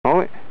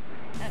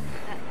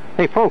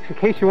Hey folks, in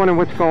case you're wondering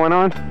what's going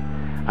on,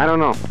 I don't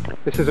know.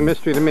 This is a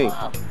mystery to me.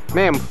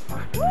 Ma'am,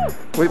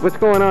 what's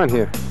going on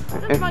here?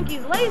 This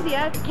monkey's lazy.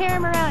 I have to carry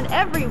him around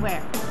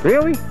everywhere.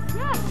 Really?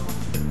 Yeah.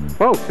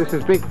 Folks, this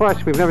is Big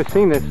Plush. We've never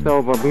seen this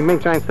though, but we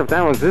make giant stuffed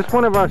animals. Is this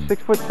one of our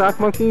 6-foot sock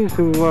monkeys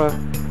who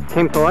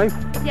came to life?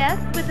 Yes,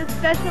 with a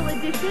special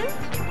edition.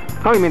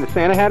 Oh, you mean the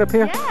Santa hat up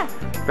here? Yeah.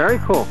 Very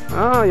cool.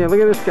 Oh yeah,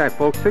 look at this guy,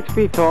 folks. 6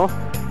 feet tall.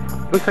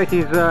 Looks like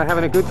he's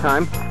having a good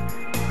time.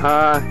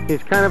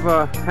 He's kind of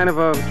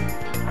a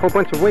whole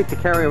bunch of weight to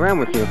carry around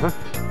with you, huh?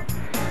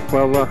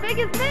 Well, As big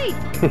as me.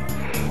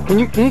 can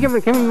you give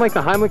him like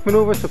a Heimlich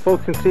maneuver so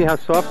folks can see how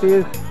soft he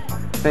is?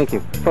 Thank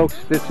you, folks.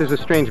 This is a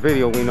strange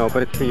video, we know,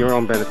 but it's for your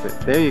own benefit.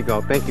 There you go.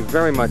 Thank you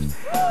very much.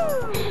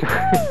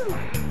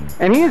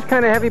 And he is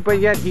kind of heavy, but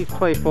yet he's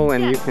playful,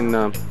 and you can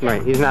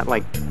right. He's not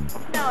like.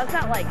 No, it's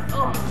not like.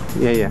 Oh.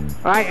 Yeah, yeah.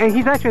 All right, and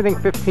he's actually I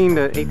think 15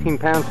 to 18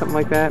 pounds, something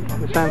like that. Yeah,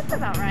 that's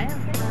about right.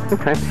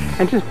 Okay,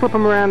 and just flip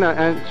him around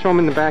and show him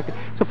in the back.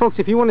 So folks,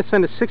 if you want to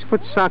send a 6-foot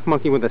sock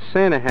monkey with a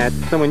Santa hat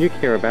to someone you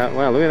care about,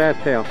 wow, look at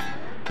that tail.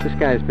 This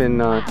guy's been,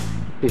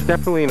 he's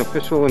definitely an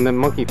official in the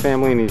monkey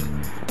family, and he's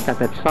got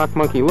that sock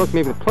monkey look,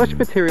 made with plush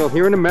material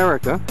here in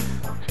America.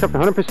 Stuffed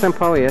 100%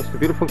 polyester,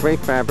 beautiful gray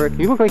fabric.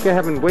 You look like you're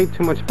having way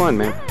too much fun,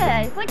 man.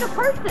 Yeah, it's like a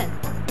person.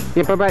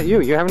 Yeah, but about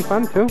you? You having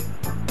fun too?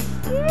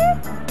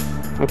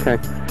 Yeah. Okay.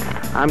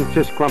 I'm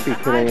just grumpy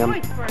today. For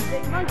a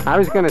big monkey. I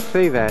was going to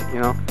say that, you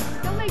know.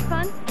 Don't make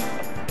fun.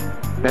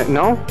 That,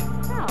 no?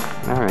 No.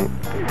 All right.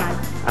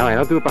 Nice. All right,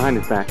 I'll do it behind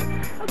his back.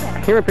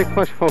 Okay. Here at Big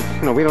Plush, folks,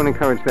 you know, we don't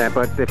encourage that,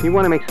 but if you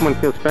want to make someone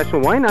feel special,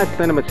 why not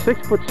send him a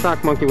 6-foot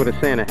sock monkey with a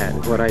Santa hat,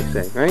 is what I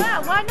say, right? Yeah,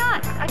 why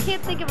not? I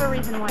can't think of a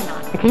reason why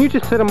not. And can you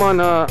just sit him on,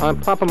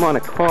 plop him on a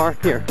car?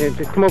 Here,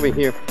 just come over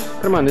here.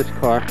 Put him on this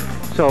car.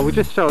 So we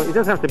just show, it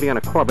doesn't have to be on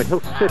a car, but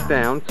he'll sit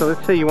down. So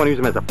let's say you want to use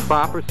him as a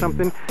prop or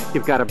something.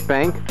 You've got a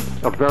bank,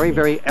 a very,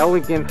 very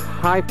elegant,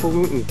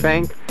 highfalutin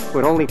bank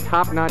with only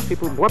top-notch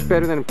people. What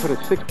better than to put a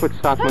 6-foot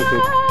sock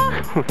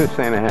monkey with a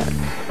Santa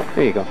hat?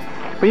 There you go.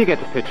 But you get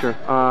the picture.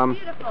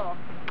 Beautiful.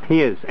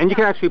 He is. And you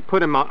can actually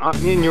put him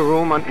in your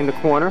room in the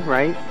corner,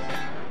 right?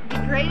 Be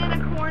great in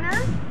a corner,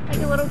 like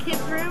a little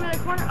kid's room in a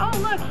corner. Oh,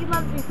 look, he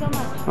loves me so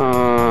much.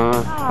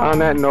 On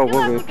that note,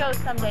 you'll have to go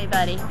someday,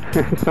 buddy.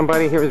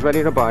 Somebody here is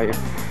ready to buy you.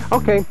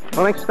 Okay,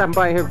 well, thanks for stopping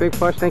by here, Big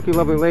Plush. Thank you,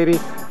 lovely lady.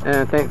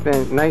 And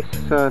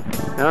nice, all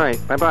right,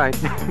 bye-bye.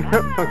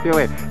 Talk to you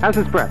later. How's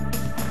his breath?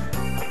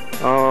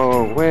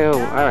 Oh, well,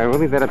 all right, we'll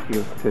leave that up to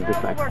you to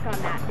decide. We'll work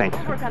on that. Thanks.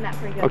 We'll work on that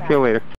pretty good. Okay, later.